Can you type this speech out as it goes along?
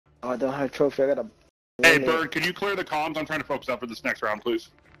Oh, I don't have a trophy. I got a. Hey, Bird, can you clear the comms? I'm trying to focus up for this next round, please.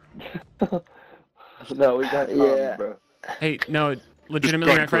 No, we got comms, bro. Hey, no,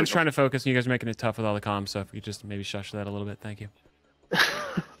 legitimately, my friend's trying to focus, and you guys are making it tough with all the comms. So if you just maybe shush that a little bit, thank you.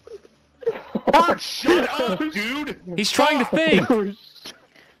 Bird, shut up, dude! He's trying to think.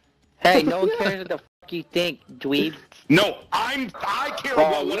 Hey, no one cares what the fuck you think, dweeb. No, I care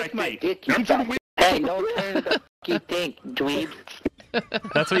about what I think. Hey, no one cares what the fuck you think, dweeb.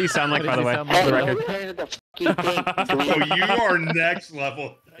 That's what you sound like, by the way. Hey, no one cares what the fuck you think, dweeb. Oh, you are next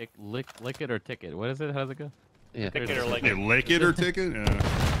level. Lick it or ticket. What is it? How does it go? Yeah. Tick it or lick it. Lick it or ticket? Yeah.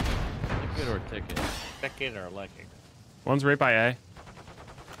 Lick it or ticket. Tick it or lick it. One's right by A.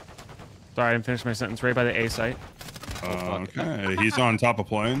 Sorry, I didn't finish my sentence. Right by the A site. Okay, he's on top of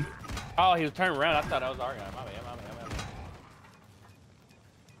plane. Oh, he was turning around. I thought I was our guy. My bad.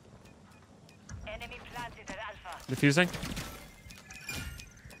 Defusing.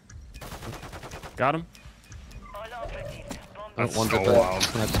 Got him. That's so loud.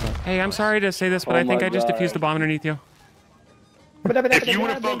 Hey, I'm sorry to say this, but I think I just defused the bomb underneath you. If you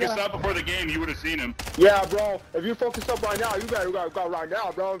would have focused up before the game, you would have seen him. Yeah, bro. If you focus up right now, you better go right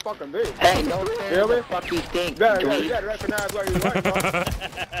now, bro. Fucking me. Hey, no one cares what the fuck you think, Yeah, dweeb. you gotta recognize what you're right,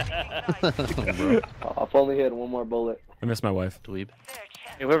 bro. I've only hit one more bullet. I miss my wife. Dweeb.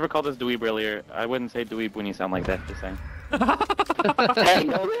 Hey, whoever called us dweeb earlier, I wouldn't say dweeb when you sound like that, just saying. Hey,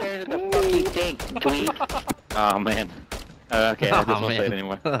 no one cares what the fuck you think, dweeb. Oh, man. Okay, I just won't say it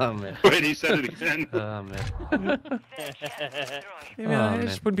anymore. Oh, man. Wait, he said it again. Oh, man. Hey, man, I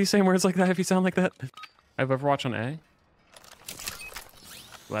just wouldn't be saying words like that if you sound like that. I have Overwatch on A.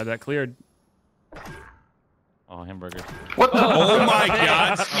 Glad that cleared. Oh, hamburger. What the? Oh my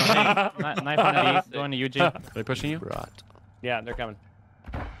god! Knife on E, going to UG. Are they pushing you? Rot. Yeah, they're coming.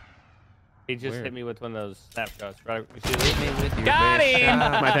 He just Where? hit me with one of those snapshots. Right? Hit me with your Got best him!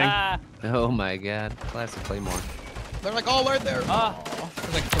 shot. My thing. Oh my god. Classic Claymore. They're like all right there. There's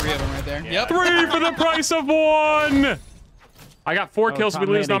like 3 of them right there. Yeah. Yep. 3 for the price of 1! I got 4 kills. If we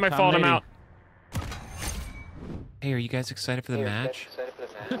lose, not my fault. I'm out. Hey, are you guys excited for the match?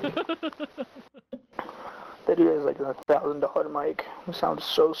 That dude has like a $1,000 mic. It sounds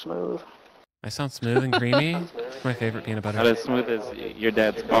so smooth. I sound smooth and creamy. It's my favorite peanut butter. Not as smooth as your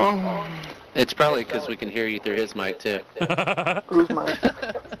dad's. Oh. It's probably because we can hear you through his mic too. Who's mine?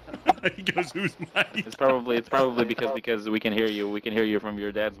 He goes, who's mine? It's probably because we can hear you. We can hear you from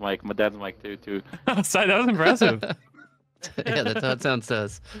your dad's mic. My dad's mic too. Outside, that was impressive. Yeah, that's how it sounds to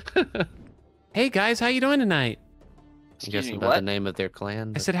us. Hey guys, how you doing tonight? I'm guessing about the name of their clan.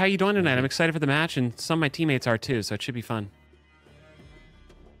 I But... said, how you doing tonight? I'm excited for the match, and some of my teammates are too, so it should be fun.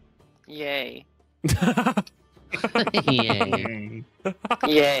 Yay. Yay.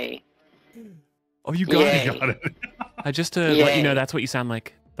 Yay. Oh, you got Yay. it. Got it. Just to let you know, that's what you sound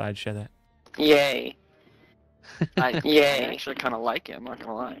like. Thought I'd share that. Yay. Yay. I actually kind of like it. I'm not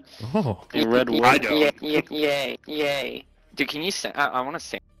gonna lie. Oh. You read word. I don't. Yay. Yay. Dude, can you say? I want to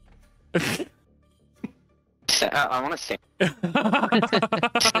say. I want to say. I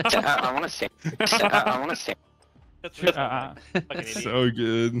want to say. I want to say. So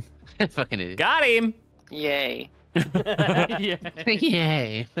good. Fucking idiot. Got him. Yay. Yeah.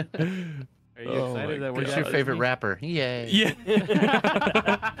 Yay. Are you excited that we're Who's your favorite rapper? Yay. Yeah.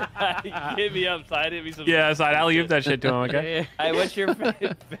 Hit me upside. Hit me some. Yeah, so I'd alley-oop that shit to him, okay? Hey, what's your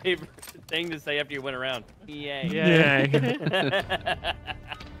favorite thing to say after you went around? Yay. Yay.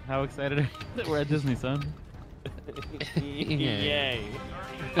 How excited are you that we're at Disney, son? Yay.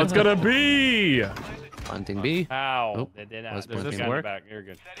 What's gonna be? Hunting bee. How? Oh, It did not. was Does this pointing. work? Back. You're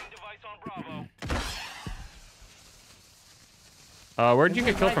good. Where'd you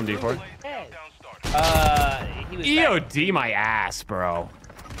get killed from, D4? He was EOD my ass, bro.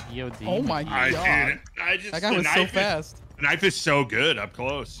 EOD. Oh my god. I just, That guy was so fast. The knife is so good up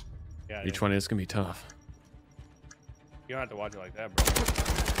close. Yeah, Each one is gonna be tough. You don't have to watch it like that, bro.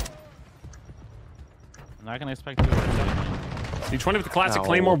 I'm not gonna expect you to. Each one with the classic Ow.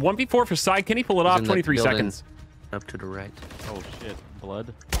 Claymore. 1v4 for side. Can he pull it He's off? in the 23 building. seconds. Up to the right. Oh shit,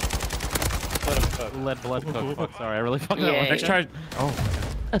 blood. Let him cook. Let blood cook. Fuck, sorry, I really fucked that one. Next charge. Oh.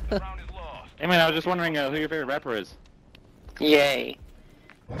 Hey man, I was just wondering who your favorite rapper is. Yay.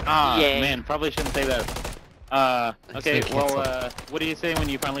 Ah, Yay. man, probably shouldn't say that. Okay, It's well, what do you say when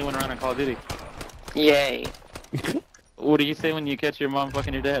you finally went around on Call of Duty? Yay. What do you say when you catch your mom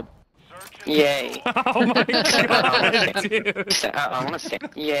fucking your dad? Yay. Oh my god, dude. I want to say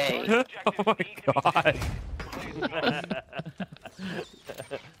yay. Oh my god.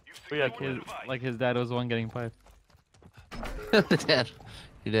 Like his dad was the one getting piped. The dad.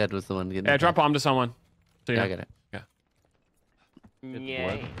 Your dad was the one getting. Yeah, drop bomb to someone. So, Yeah, I got it. Yeah.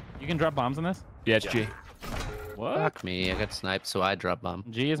 Yay. You can drop bombs on this? Yeah, it's G. What? Fuck me, I got sniped, so I drop bomb.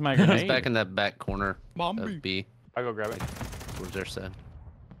 G is my He's grenade. back in that back corner Bomb of B. I'll go grab it. Towards their side.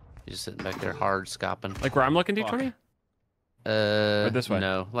 He's just sitting back there, hard scopping. Like where I'm looking, D20? Or this way?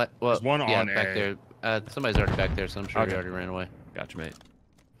 No. Well, There's one yeah, on back A. there. Somebody's already back there, so I'm sure he Okay. already ran away. Gotcha, mate.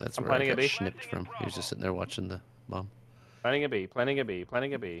 That's I'm where I planning a got B. snipped from. He was just sitting there watching the bomb. Planning a B. Planning a B.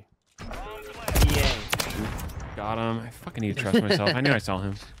 Planning a B. Got him. I fucking need to trust myself. I knew I saw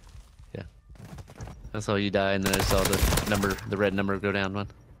him. I saw you die, and then I saw the number, the red number go down one.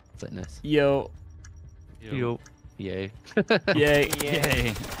 It's like nice. Yo. Yo. Yay. Yay.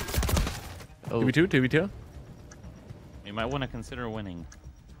 Yay. Oh, 2v2, 2v2? You might want to consider winning.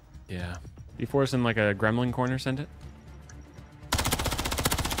 Yeah. Before us in like a gremlin corner, send it. I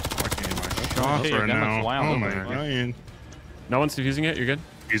can't aim my shots your right gun looks now. wild Oh over my there. god. No one's defusing it? You're good?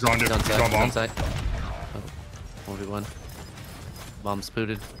 He's on he's on different. He's site. on He's on bomb. site. Oh, 1v1. Bomb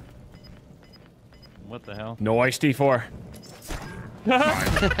spooted. What the hell? No ice D4.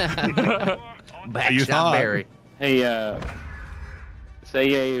 Back you shot thought. Barry. Hey, say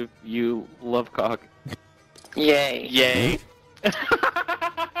yay, you love cock. Yay. Yay.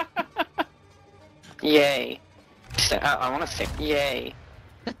 Yay. I want to say yay.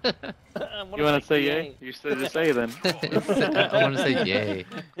 You want to say yay? You said just say then. I want to say yay.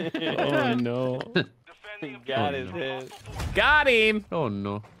 Oh no. God is his. Got him! Oh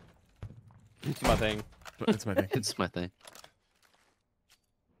no. It's my thing. It's my thing. It's my thing.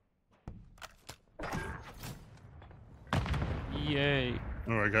 Yay.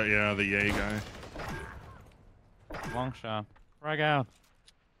 Oh, I got the yay guy. Long shot. Frag out.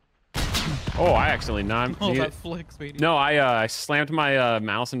 Oh, I accidentally not. Oh, that flicks, baby. No, I slammed my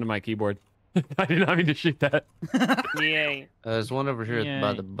mouse into my keyboard. I did not mean to shoot that. Yay. There's one over here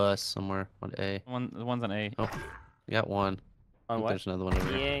by Yay. the bus somewhere on A. The one's on A. Oh, you got one. I On think what? There's another one over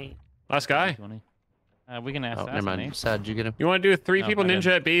here. Yay. Last guy. 20. We can ask Oh, that. never mind. Sad, did you get him? You want to do three No, people I didn't.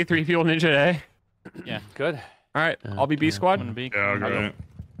 ninja at B, three people ninja at A? Yeah. Good. All right, I'll be B Okay. squad. I'm gonna be. Yeah, I'll I'll go. go.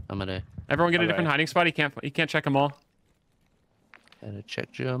 I'm at A. Everyone get a Okay. different hiding spot. You can't check them all. Gotta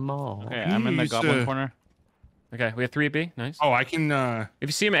check them all. Okay, I'm in the He's, goblin corner. Okay, we have 3 at B. Nice. Oh, I can. If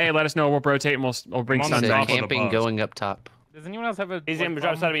you see him at A, let us know. We'll rotate and we'll bring I'm on stun the Say top back. of the camping bus. going up top. Does anyone else have a? He's in.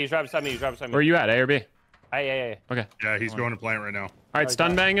 Drop side of me. Drop side of me. Drop side of me. Where are you at? A or B? Hey. Okay. Yeah, he's going to plant right now. All right,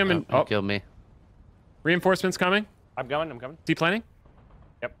 stun bang him and Oh, kill me. reinforcements coming. I'm coming. I'm coming. Is he planning?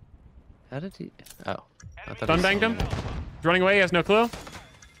 How did he? Oh. I thought Stun he banged saw him. me. He's running away. He has no clue.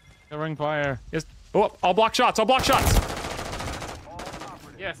 Covering fire. Oh, I'll block shots. I'll block shots.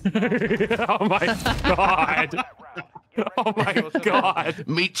 Yes. Oh my god. Oh my god.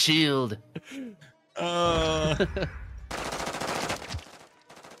 Meat shield.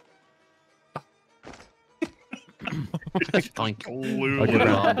 Doink. Blue. Okay,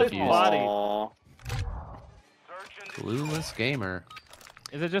 Bomb defused. Body. Clueless gamer.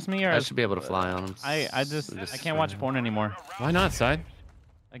 Is it just me or? I should be able to fly on him. I can't watch porn anymore. Why not, side?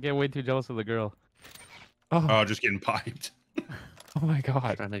 I get way too jealous of the girl. Oh, just getting piped. Oh my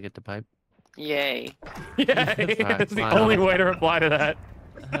god. Trying to get the pipe. Yay. Yeah, that's the fine. only way to reply to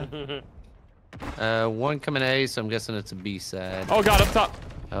that. One coming A, so I'm guessing it's a B side. Oh god, up top.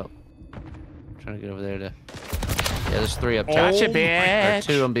 Oh. Trying to get over there to. Yeah, there's 3 up top. Gotcha, Or bitch.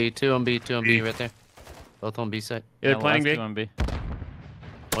 2 on B, 2 on B, 2 on B right there. Both on B side. Yeah, they're planning B. B.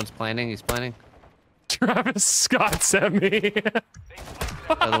 One's planning, he's planning. Travis Scott sent me. The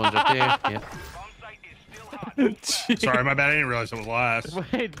other one's up there. Yeah. Sorry, my bad. I didn't realize it was last.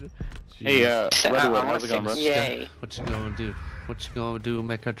 Wait. Hey, I Redwood, want how's to it going, bro? say yay. What you gonna do? What you gonna do to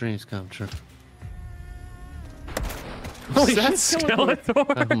make our dreams come true? Is that Skeletor?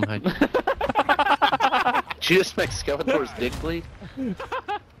 Oh my. Did you just make Skeletor's dick bleed?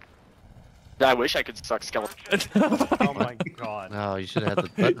 I wish I could suck Skeletor. Oh my god. Oh, you should have had the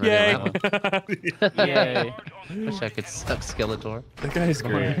button ready on that one. Yay. Wish I could suck Skeletor. That guy's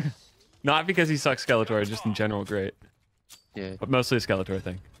great. Not because he sucks Skeletor, just in general great. Yeah. But mostly a Skeletor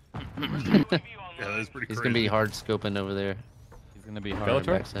thing. Yeah, that's pretty He's crazy. gonna be hard scoping over there. He's gonna be hard. Skeletor?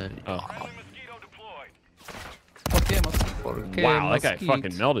 Backside. Oh. Okay, Okay, Wow, that guy mesquite.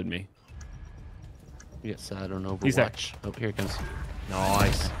 fucking melted me. Yes, I don't know. He's there. Overwatch. Oh, here it comes.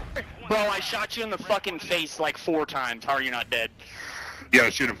 Nice. Bro, I shot you in the fucking face like 4 times. How are you not dead? You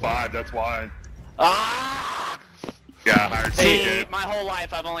gotta shoot him 5. That's why. Ah! Yeah, hard See, my whole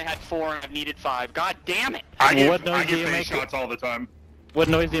life I've only had 4 and I've needed 5. God damn it! I What get, noise I do you get face make? shots all the time. What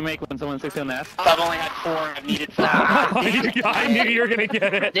noise do you make when someone sticks you in the ass? I've only had 4 and I've needed 5. I knew you were gonna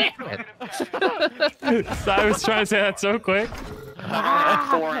get it. Damn it. So I was trying to say that so quick. I've only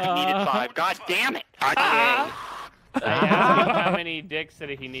had 4 and I've needed 5. God damn it! I asked him how many dicks that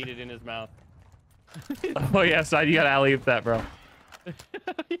he needed in his mouth. Oh yeah, side, you gotta alley-oop that, bro.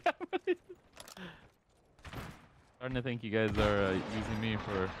 Starting to think you guys are using me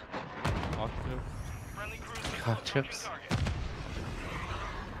for cock chips. Cock chips.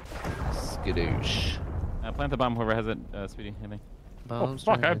 Skadoosh. Plant the bomb, whoever has it, Speedy, I think. Oh,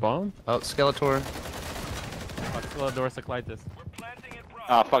 fuck, I have bomb. Oh, Skeletor. Fuck, Skeletor, Cyclitis.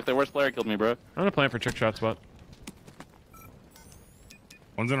 Ah, fuck, the worst player killed me, bro. I'm gonna plan for trick shot spot.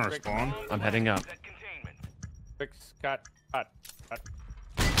 One's in our spawn. I'm heading up. Tricks, cut.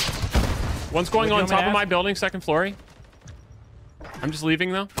 One's going on top of my building, second floor. I'm just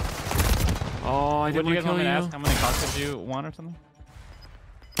leaving though. Oh, I didn't you want guys to want kill me to you. ask how many cocks did you want or something?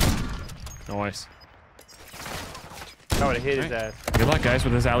 Nice. I would have hit his ass. Good luck, guys,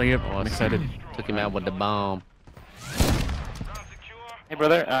 with this alley-oop. I'm excited. Took him out with the bomb. Hey,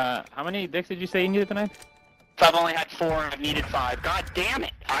 brother, how many dicks did you say you needed tonight? I've only had 4 and I've needed 5. God damn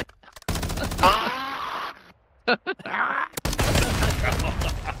it!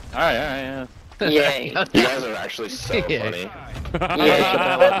 Alright, yeah. Yay. You guys are actually so funny. Yay. Yay.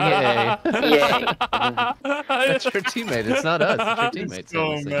 That's your teammate. It's not us. It's your teammate.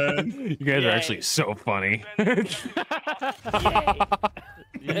 Oh man, You guys are actually so funny.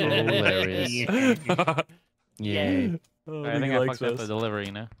 Hilarious. Yay. I think I fucked up the delivery,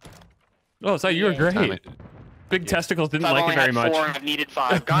 you know? Oh, so you were great. Tommy. Big testicles didn't I've like only it very had much. 4 and I've needed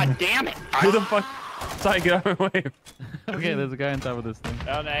 5. God damn it! Who the fuck? Sorry, get out of my way. Okay, there's a guy on top of this thing.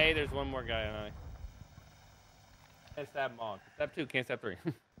 Oh, no, hey, there's one more guy on I. Can't stab him all. Stab 2, can't stab 3.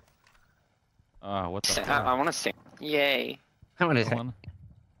 Oh, what the fuck? I want to sing. Yay. How many? One.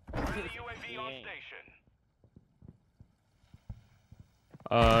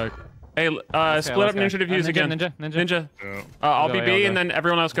 Hey, split up ninja defuse again. Ninja. yeah. I'll Go be A, B, I'll and go. then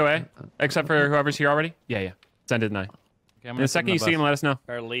everyone else go A, except for whoever's here already. Yeah. Send it and I. Okay, I'm In the second you see him, let us know.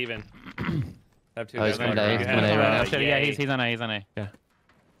 They're leaving. Stab 2 Oh, he's guys gonna on die. A. He's gonna die right now. Shit, yeah, he's on A, he's on A.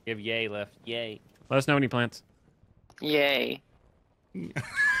 Give yay left. Yay. Let us know when he plants. Yay. Dude,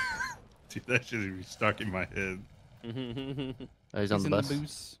 that shit is stuck in my head. Oh, he's on the bus. 1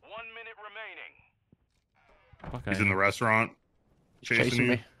 minute remaining. Okay. He's in the restaurant. He's Chasing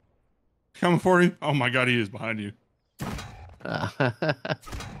you. me. Coming for you. Oh my god, he is behind you.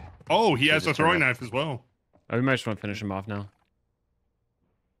 Oh, he has a just throwing turned knife as well. Oh, we might just want to finish him off now.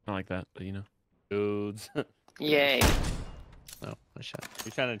 Not like that, but you know. Dudes. Yay. No, I shot.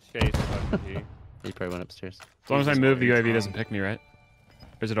 He's trying to chase fucking G. He probably went upstairs. As long as I move, the UAV doesn't pick me, right?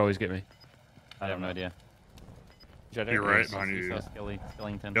 Or does it always get me? I have no idea. You're right behind He's you. so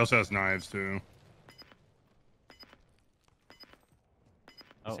Skellington. He also has knives too.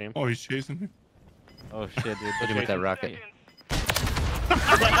 Oh. See him? Oh, he's chasing me. Oh shit, dude. Hit him with that rocket.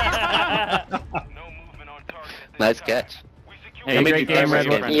 Nice catch. Hey, great game, Red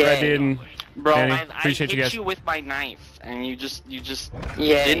Dude and Bro, Danny. I Appreciate hit you guys. you with my knife, and you just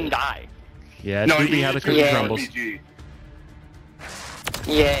didn't die. Yeah, No, it's he how the hit cookie you with crumbles. RPG.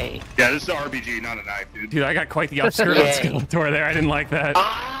 Yay. Yeah, this is an RPG, not a knife, dude. Dude, I got quite the upskirt on Skeletor there. I didn't like that.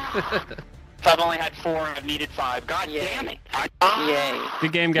 I've only had 4 and I've needed 5. God damn it. Yay.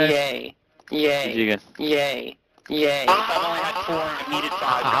 Good game, guys. Yay. Yay. GG, guys. Yay. Yay. I've only had 4 and I've needed 5.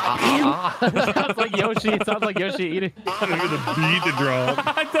 God damn it. Sounds like Yoshi. It sounds like Yoshi eating. The beat to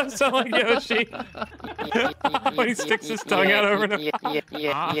drop. It does sound like Yoshi. When he sticks his tongue out over and over.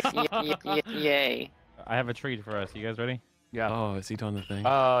 Yay. I have a treat for us. You guys ready? Yeah. Oh, is he doing the thing?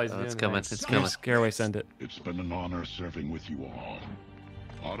 Oh, he's Oh, doing it's coming. nice. It's coming. Scareaway, send it. It's been an honor serving with you all.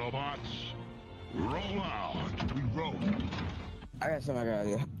 Autobots, roll out. We roll. I got something I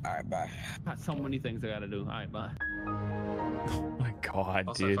gotta do. Alright, bye. Got so many things I gotta do. Alright, bye. Oh my god,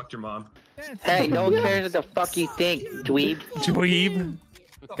 Also, dude. fucked your mom. Hey, no one cares what the fuck you think, dweeb. Dweeb.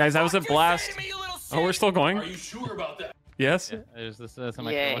 Guys, that was a blast. Oh, we're still going? Are you sure about that? Yes? Yeah, there's this, some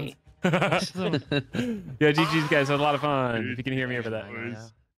extra Yay. ones. Yeah, GG's, guys. Had a lot of fun. If you can hear me over that. Boys.